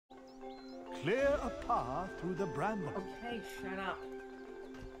clear a path through the bramble. Okay, shut up.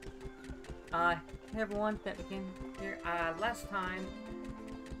 Hey everyone, that became here. Last time,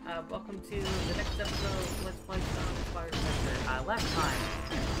 welcome to the next episode of Let's Play Spyro Adventure. Last time,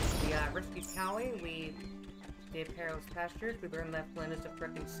 we rescued Cowie, we did Perilous Pastures, we learned that Flynn is a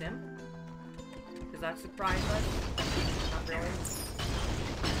freaking simp. Does that surprise us? Not really.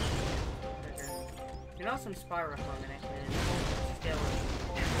 You know some Spyro for a minute, and still.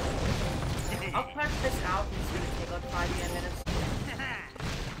 I'll punch this out, and it's gonna take like 5-10 minutes.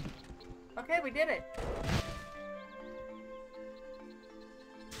 Okay, we did it!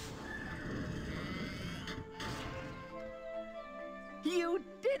 You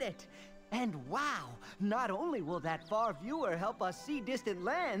did it! And wow, not only will that far viewer help us see distant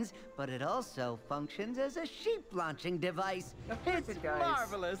lands, but it also functions as a sheep launching device. It's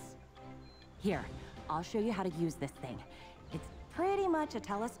marvelous! Here, I'll show you how to use this thing. It's pretty much a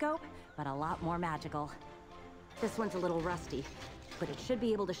telescope, but a lot more magical. This one's a little rusty, but it should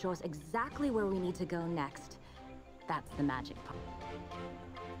be able to show us exactly where we need to go next. That's the magic part.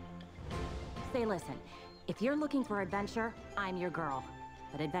 Say, listen, if you're looking for adventure, I'm your girl.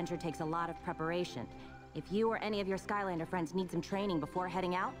 But adventure takes a lot of preparation. If you or any of your Skylander friends need some training before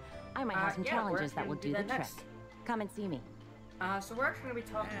heading out, I might have some challenges that will do the trick. Come and see me. So we're actually going to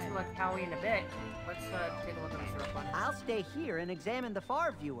be talking to Cowie in a bit. Let's take a look at this real quick. I'll stay here and examine the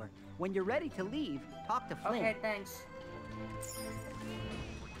far viewer. When you're ready to leave, talk to Flynn. Okay, thanks.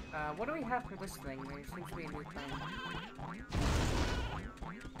 What do we have for this thing? There seems to be a new thing.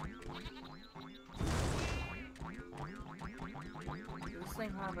 Does this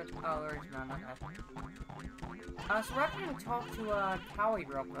thing have a... Oh, there is none. Okay. So we're actually going to talk to, Cowie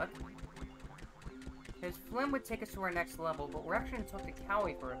real quick. Because Flynn would take us to our next level, but we're actually going to talk to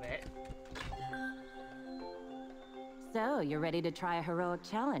Cowie for a bit. So, you're ready to try a heroic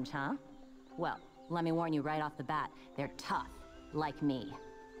challenge, huh? Well, let me warn you right off the bat, they're tough, like me.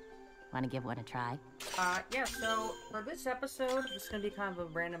 Want to give one a try? Yeah, so for this episode, this is going to be kind of a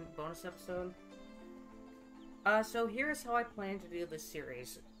random bonus episode. So here's how I plan to do this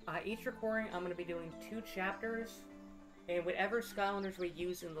series. Each recording, I'm going to be doing 2 chapters, and whatever Skylanders we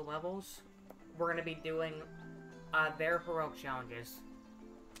use in the levels, we're going to be doing, their heroic challenges.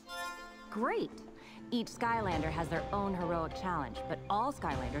 Great! Each Skylander has their own heroic challenge, but all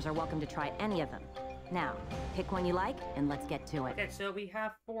Skylanders are welcome to try any of them. Now, pick one you like, and let's get to it. Okay, so we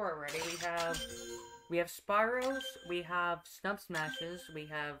have 4 already. We have Spyros, we have Stump Smashes, we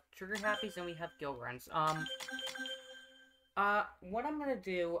have Trigger Happies, and we have Gill Grunts. What I'm gonna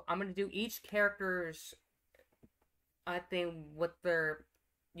do each character's, thing with their,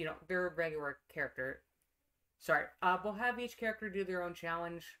 you know, their regular character. Sorry, we'll have each character do their own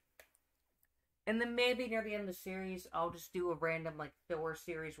challenge. And then maybe near the end of the series, I'll just do a random, like, filler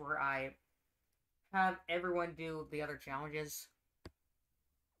series where I have everyone do the other challenges.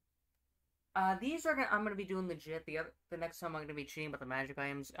 These are I'm gonna be doing legit. The next time I'm gonna be cheating with the magic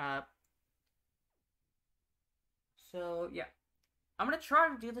items. So yeah, I'm gonna try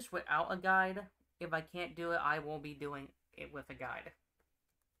to do this without a guide. If I can't do it, I won't be doing it with a guide.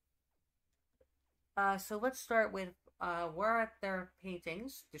 So let's start with where at their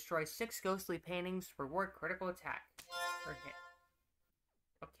paintings. Destroy 6 ghostly paintings. Reward critical attack or hit.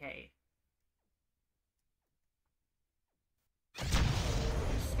 Okay.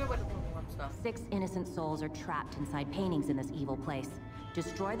 Let's go with the warm stuff. 6 innocent souls are trapped inside paintings in this evil place.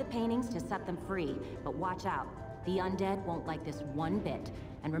 Destroy the paintings to set them free, but watch out. The undead won't like this one bit.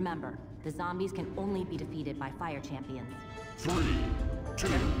 And remember, the zombies can only be defeated by fire champions. 3, 2,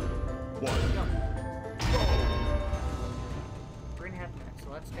 1, go! go! 3.5 minutes, so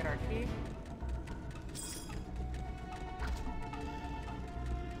let's get our key.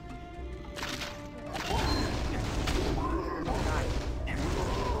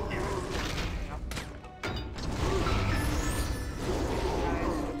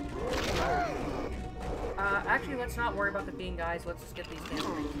 Actually, let's not worry about the bean, guys. Let's just get these damn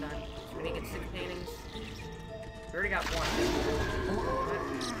things done. So we need to get 6 paintings. We already got 1.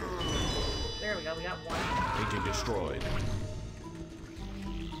 There we go, we got 1. Painting destroyed.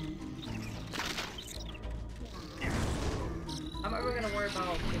 I'm not really gonna worry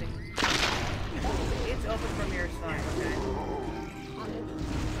about getting... It's open from your side, okay?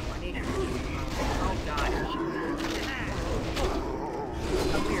 I need to... Oh god.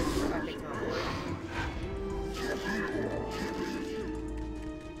 Oh, weird. I think so.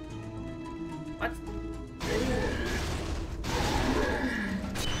 What?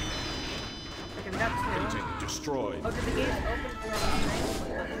 Okay, we got 2. Painting destroyed. Oh, did the game's open for things?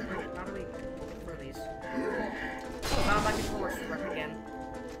 How do we get through these? Oh, my controller's stuck again.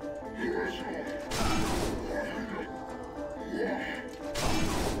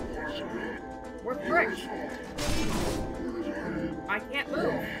 We're fricked. I can't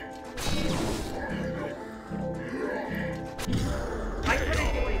move. I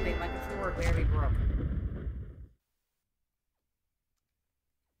couldn't do anything. My controller barely broke.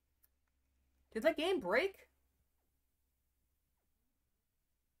 Did that game break?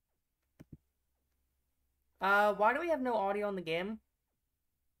 Why do we have no audio in the game?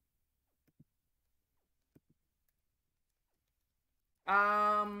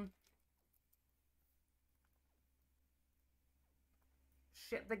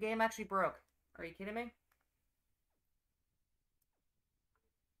 Shit, the game actually broke. Are you kidding me?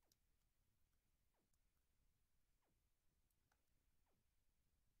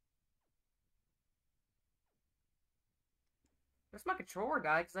 That's my controller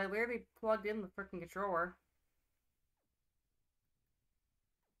died because I literally plugged in the freaking controller.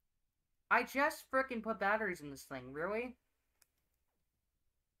 I just freaking put batteries in this thing, really?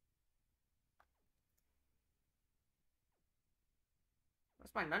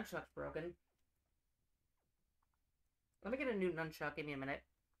 That's my nunchuck's broken. Let me get a new nunchuck, give me a minute.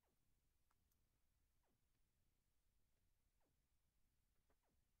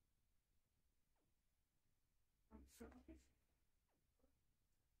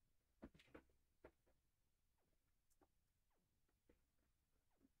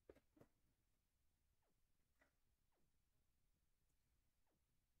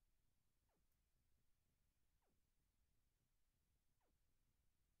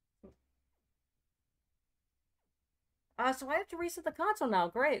 So I have to reset the console now.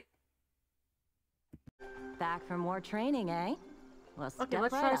 Great. Back for more training, eh? Well, Okay,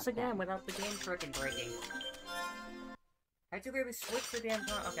 let's try this again without the game freaking breaking. I had to literally switch the damn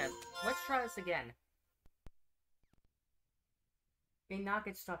console. Okay, let's try this again. May not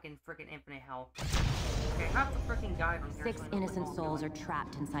get stuck in freaking infinite hell. Okay, half the freaking guide on here. 6 innocent souls are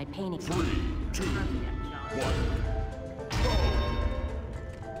trapped inside painting. 3, 2, 1.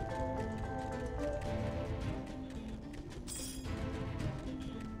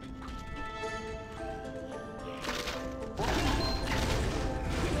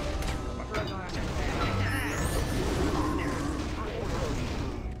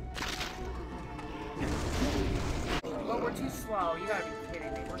 Slow, you gotta be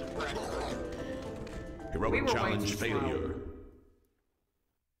kidding me. We're correct. Heroic challenge failure.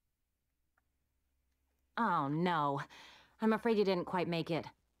 Oh no. I'm afraid you didn't quite make it.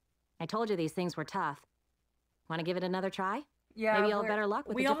 I told you these things were tough. Want to give it another try? Yeah, maybe you'll have better luck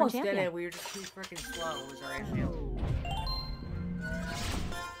with a different champion. We almost did it. We were just too freaking slow. Was our issue.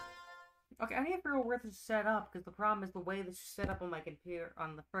 Okay, I need to figure out where this is set up because the problem is the way this is set up on my computer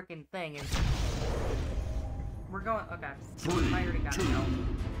on the freaking thing is. We're going. Okay. 3, I already got 2, it now.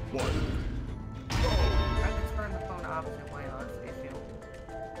 1. I have to turn the phone opposite way. That's the issue.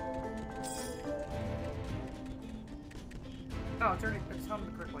 Oh, it's home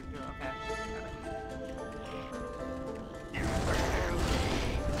the correct way too. Okay.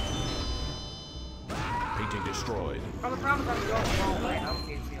 Painting destroyed. Oh, the problem is I'm going the wrong way. That's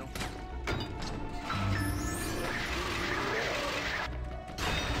the issue.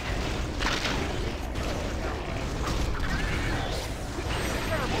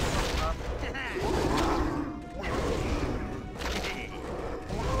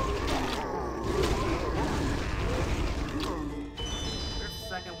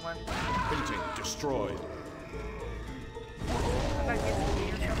 Painting destroyed.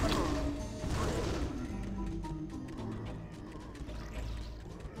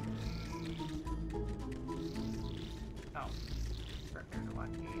 Oh.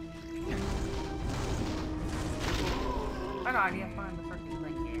 I know, I need to find the freaking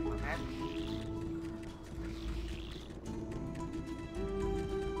thing game, okay?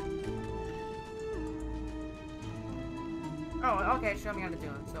 Oh, okay, show me how to do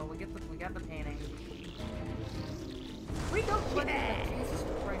it. So we got the painting. We don't put it in. Jesus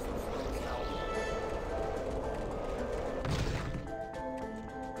Christ, we're so slow.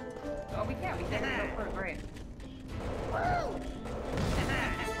 Oh, we can't go for it, great. Woo!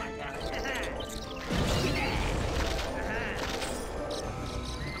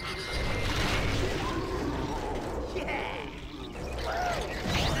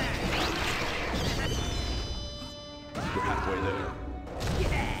 You're halfway there. You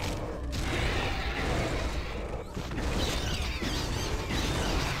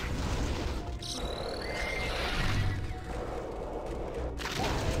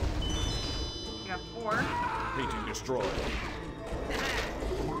got 4. Painting destroyed.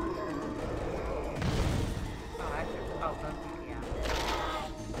 Oh, yeah.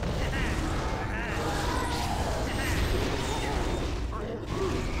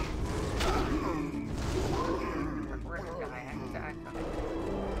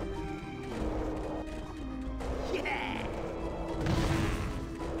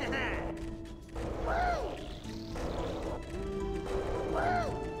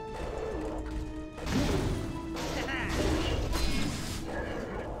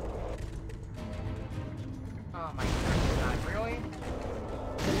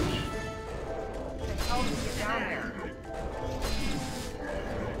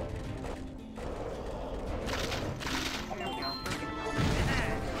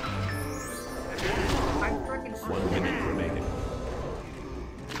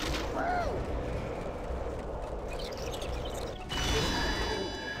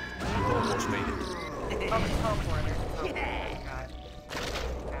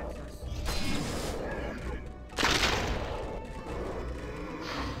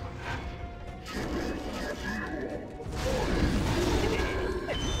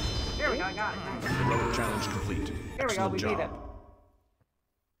 got it. Nice. Heroic challenge complete. There we go, Excellent we job. beat it.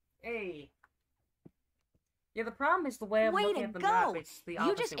 Hey. Yeah, the problem is the way I'm Way looking to at the go! map, it's the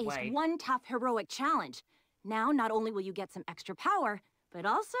You just opposite way. aced one tough heroic challenge. Now, not only will you get some extra power, but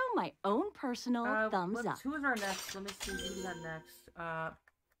also my own personal thumbs up. Who's our next? Let me see who we got next.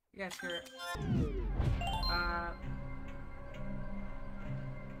 Yeah, sure.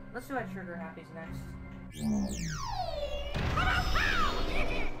 Let's do our Trigger Happy's next.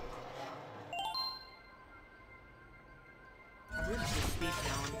 I wish the speed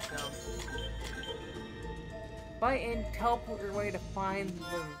challenge, so. Fight and teleport your way to find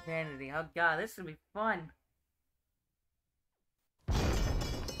the vanity. Oh god, this is gonna be fun.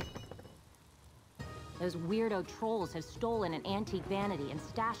 Those weirdo trolls have stolen an antique vanity and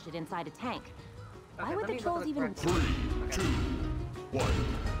stashed it inside a tank. Okay, Why would the trolls even... 3, 2, 1,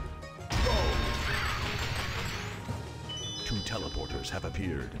 go! 2 teleporters have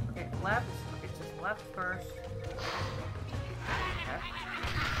appeared. Okay, left. It's just left first. Okay.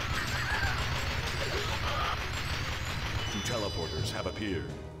 2 teleporters have appeared.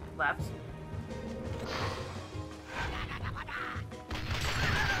 Left.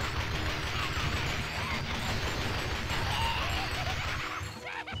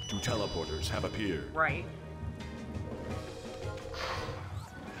 Two teleporters have appeared. Right.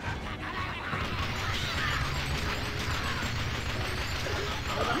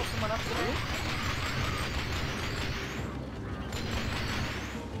 Oh, someone up there.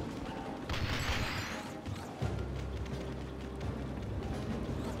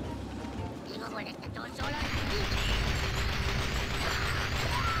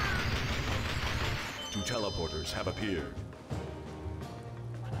 Two teleporters have appeared.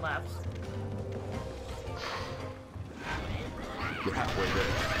 Left. You're halfway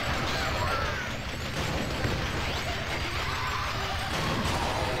there.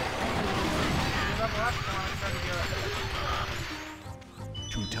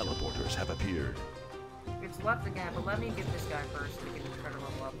 Two teleporters have appeared. It's left again, but let me get this guy first so we can try to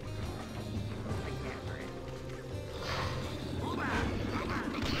level up. I can't, right?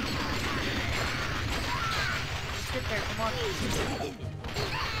 Just get there, come on.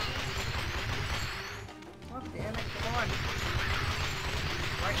 Oh, damn it, come on.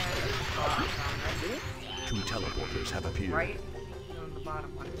 Right now, right? Two teleporters have appeared. Right? And then the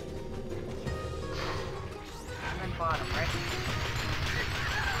bottom one. And then bottom, right?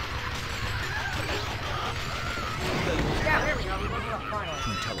 Yeah, there we go. We went up finally.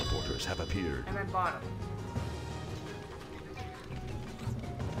 Two teleporters have appeared. And then bottom.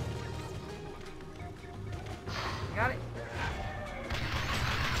 Got it.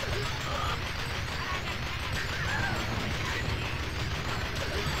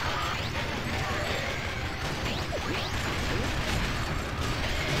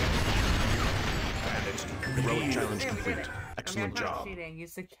 And it's heroic challenge Yeah, we did complete. it. Excellent I mean, I'm job. cheating,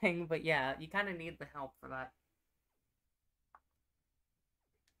 use the king, but yeah, you kind of need the help for that.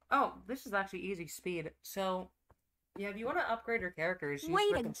 Oh, this is actually easy speed. So, yeah, if you want to upgrade your characters, use Way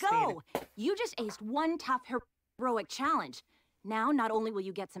to frickin' go! speed. You just aced one tough heroic challenge. Now, not only will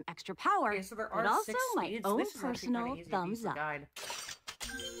you get some extra power, Okay, so there are but also 6 my speeds. own This is actually personal kinda easy to use thumbs the up. guide.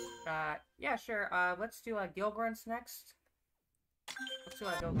 Yeah, sure. Let's do Gill Grunts next. Let's do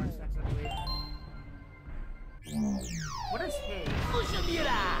Gill Grunts next, I believe. What is his? What does he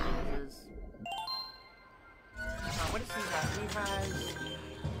have? He has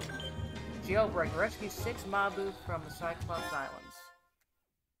Jailbreak. Rescue 6 Mabu from the Cyclops Islands.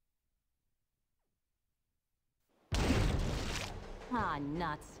 Ah,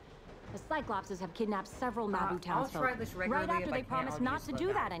 nuts. The Cyclopses have kidnapped several Mabu I'll townsfolk. try this regularly. Right after if I they can, promised I'll not just to let do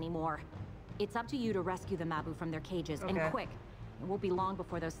that. that anymore. It's up to you to rescue the Mabu from their cages, Okay. and quick. It won't be long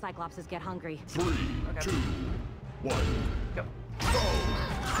before those Cyclopses get hungry. 3, Okay. 2, 1, Go.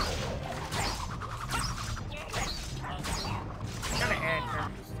 Gotta add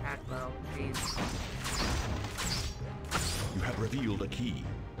her attack though. Jeez. You have revealed a key.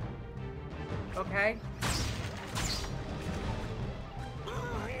 Okay.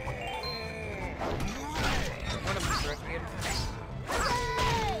 One of them's rescued.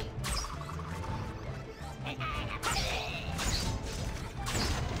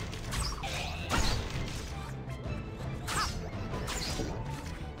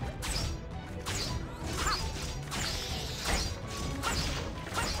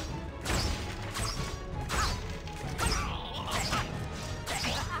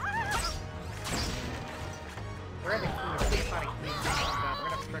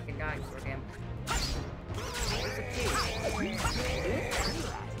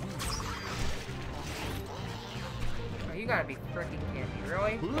 gotta be freaking kidding me,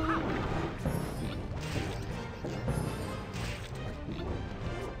 really?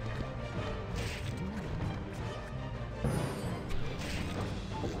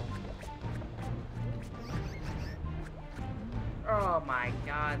 Oh my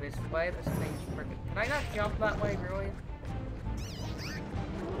god, this way, this thing's freaking... Can I not jump that way, really?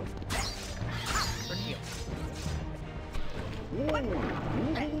 For you.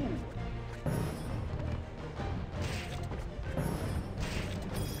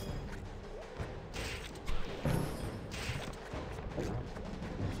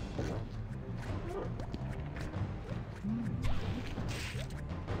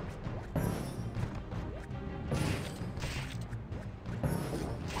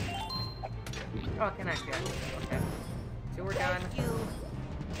 Oh, can I actually? Okay. So we're done. Thank you.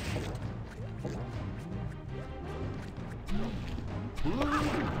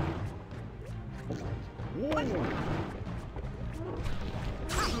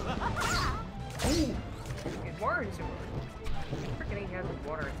 His water is freaking he has his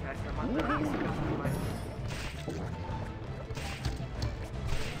water attached. I'm not really using it too much.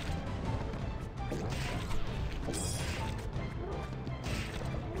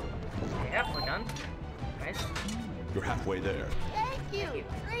 Yep, we're done. Nice. You're halfway there. Thank you.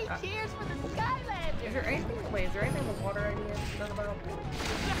 Three cheers for the Skylanders. Is there anything? Wait, is there anything with water I need to know about?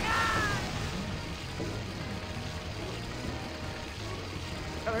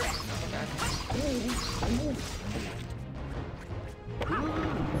 Oh, there's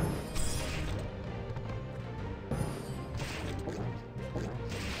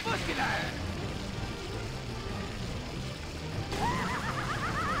Look at that!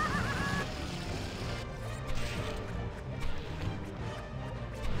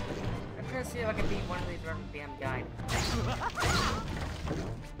 I'm trying to see if I can beat one of these rubber damn guys.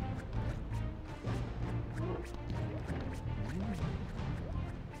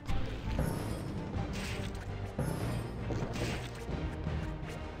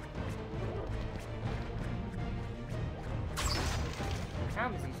 How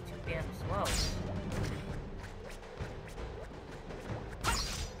is these too damn slow?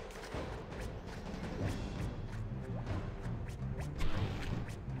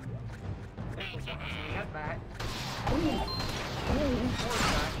 Got that.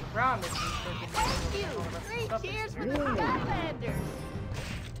 Promise Thank you. Three cheers for the Skylanders.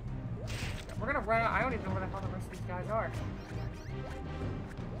 We're gonna run out. I don't even know where the hell the rest of these guys are.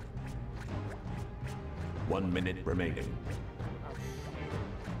 1 minute remaining. Oh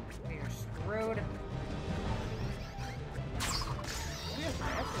shit. We are screwed.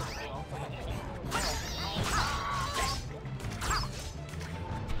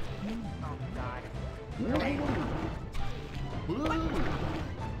 Oh god. Really? Oh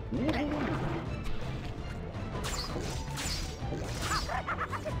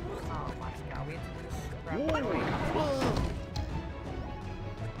my god, we have to do this crap right away.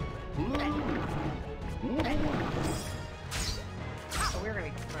 Oh, we're gonna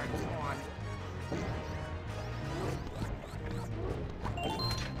get started. Come on.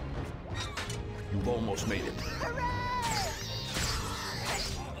 You've almost made it. Oh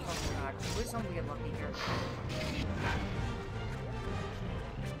god, please don't get lucky here.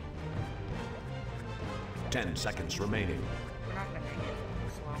 Ten seconds remaining. We're not gonna make it.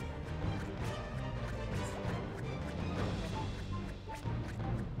 Slow.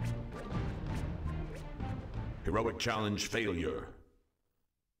 Heroic challenge failure.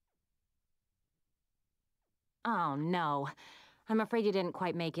 Oh, no. I'm afraid you didn't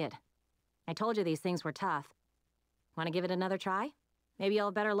quite make it. I told you these things were tough. Want to give it another try? Maybe you'll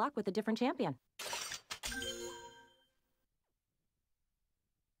have better luck with a different champion.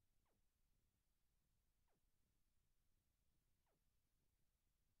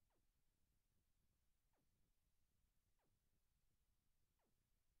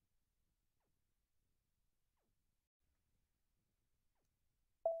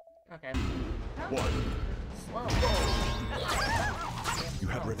 Okay. 1. Slow. You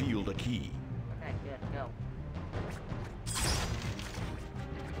have revealed a key. Okay, good. Go.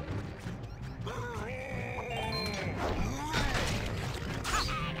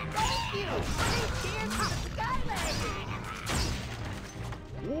 Thank you. Three cheers for the Skylanders.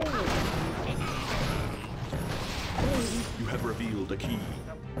 You have revealed a key.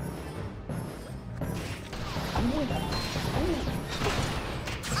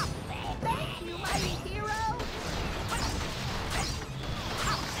 Thank you, mighty hero.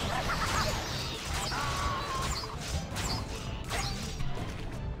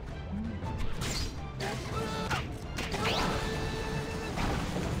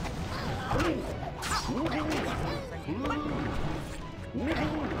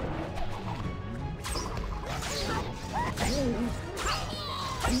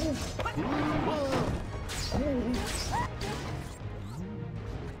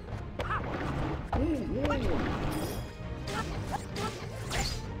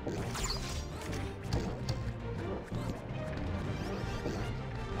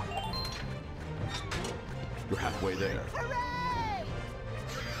 You're halfway there.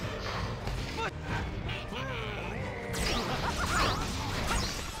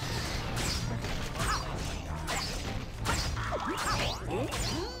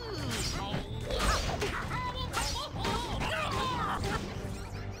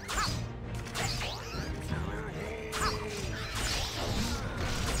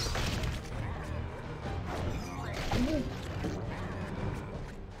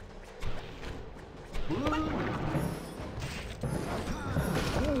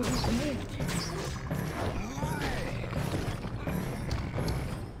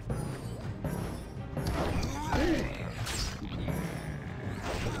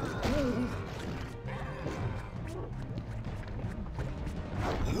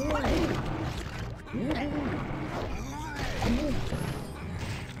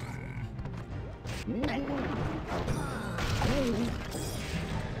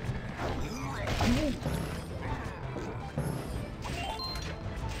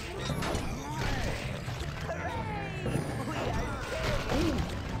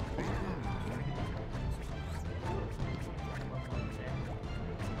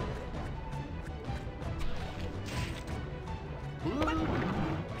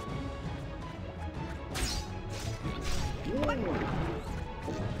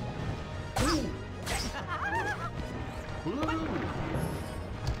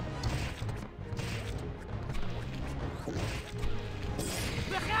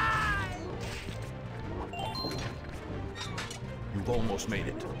 You've almost made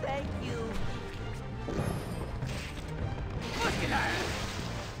it. Thank you.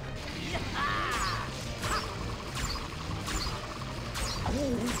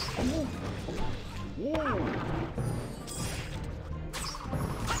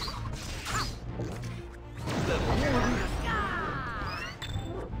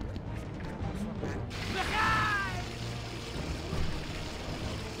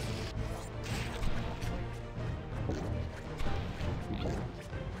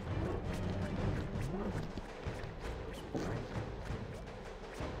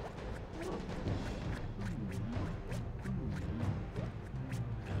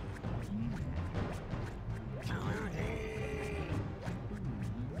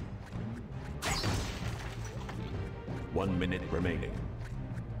 One minute remaining.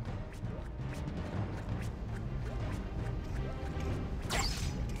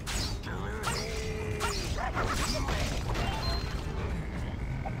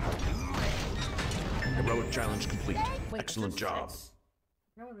 Heroic challenge complete. Excellent job.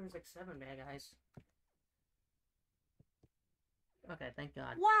 No, there's like 7 bad guys. Okay, thank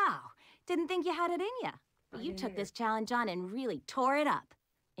God. Wow! Didn't think you had it in ya. But you took this challenge on and really tore it up.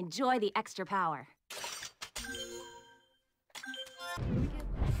 Enjoy the extra power.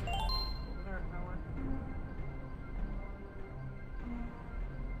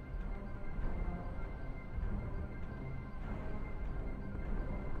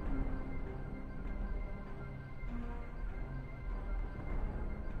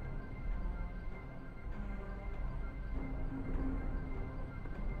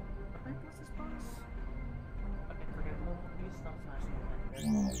 What's this boss? Okay, forget it. We'll use Stump Smash.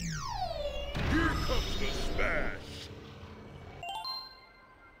 Here comes the smash!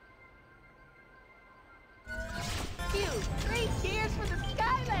 Phew! 3 cheers for the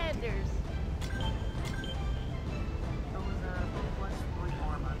Skylanders! That was plus 3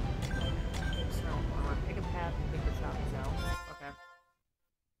 armor. Snow armor. Pick a path and pick the choppies out. Okay.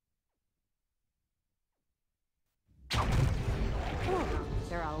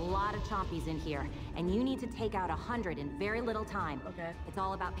 There are a lot of chompies in here, and you need to take out 100 in very little time. Okay. It's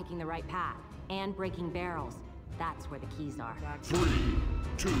all about picking the right path and breaking barrels. That's where the keys are. 3,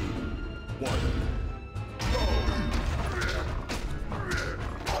 2, 1.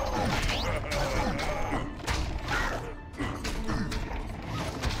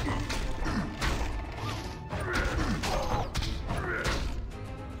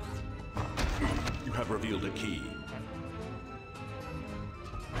 You have revealed a key.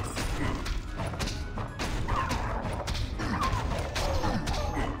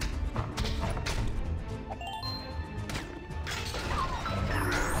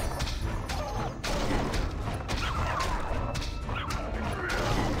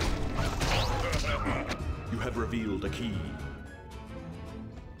 have revealed a key.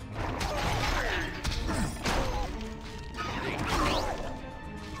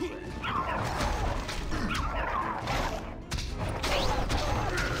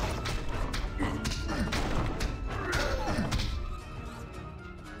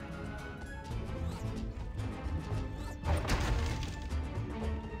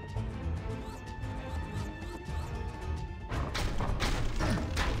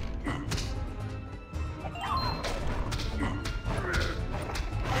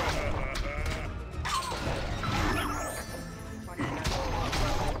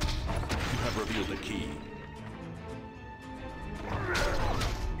 Reveal the key.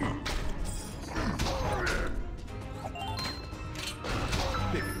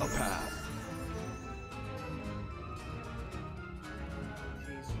 Pick a path.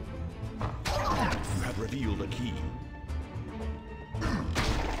 You have revealed a key.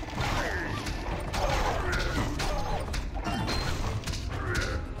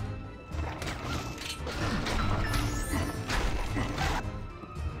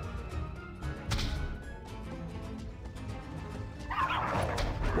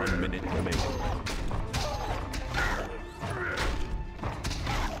 One minute remaining.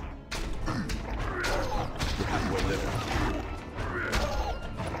 You're halfway there.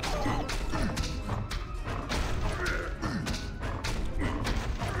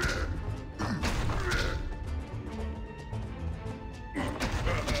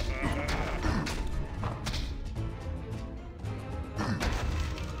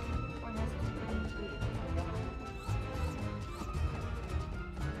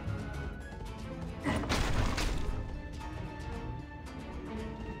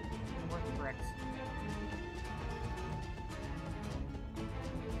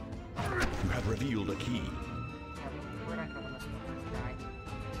 You have revealed a key. We're not gonna listen to the first guy.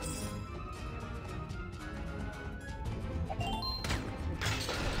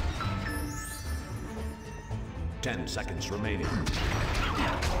 10 seconds remaining.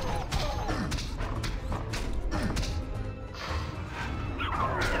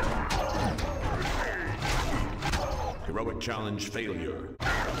 Heroic challenge failure.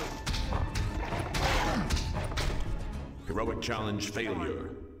 Heroic challenge failure.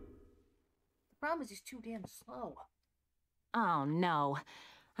 The problem is he's too damn slow. Oh, no.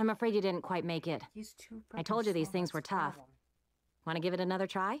 I'm afraid you didn't quite make it. He's too I told you these slow, things that's were the tough. problem. Want to give it another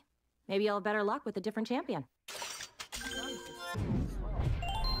try? Maybe you'll have better luck with a different champion.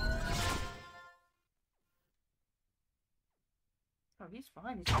 Oh, he's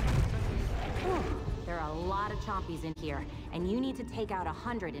fine. Whew. There are a lot of chompies in here, and you need to take out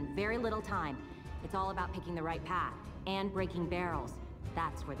 100 in very little time. It's all about picking the right path and breaking barrels.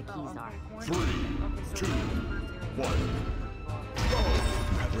 That's where the keys are. 3, 2, 1. Go!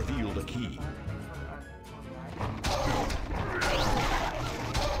 You have revealed a key.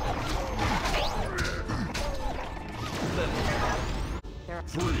 There are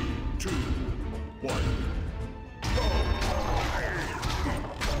 3, 2, 1.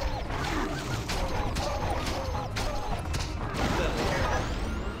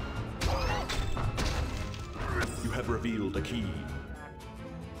 You have revealed a key.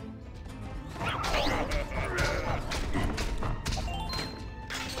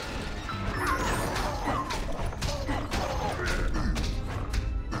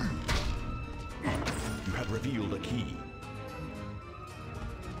 You have revealed a key.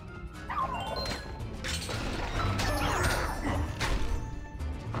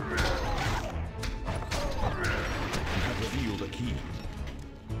 You have revealed a key.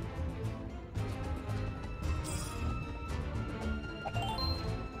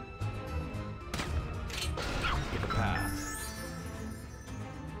 Pick a path.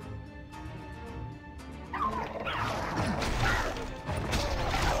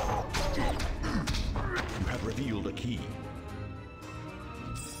 You have revealed a key.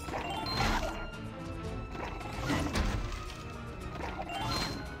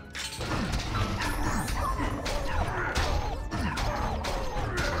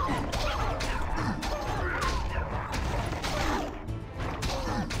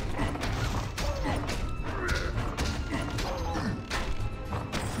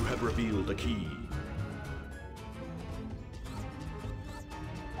 You have revealed a key.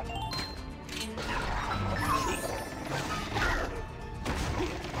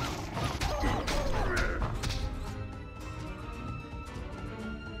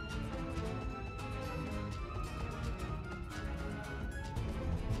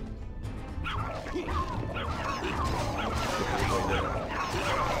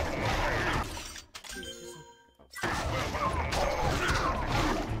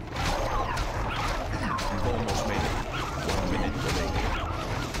 You've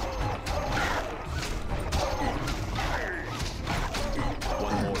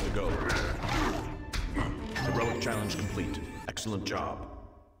challenge complete. Excellent job.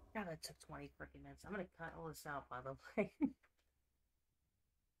 God, that took 20 freaking minutes. I'm gonna cut all this out, by the way.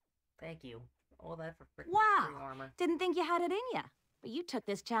 Thank you. All that for freaking free Wow! armor. Didn't think you had it in ya. But you took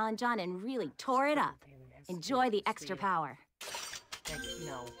this challenge on and really tore it up. Enjoy the extra power. Thank you.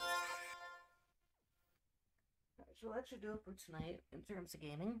 No. So that should do it for tonight in terms of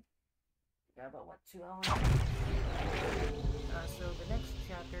gaming. Got about, what, 2 hours? So the next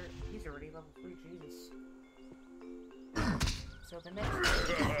chapter, he's already level 3, Jesus. So the next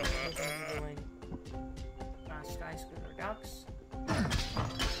chapter, we're going to be doing Sky Scooter Ducks.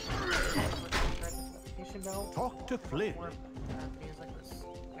 Talk to Flynn.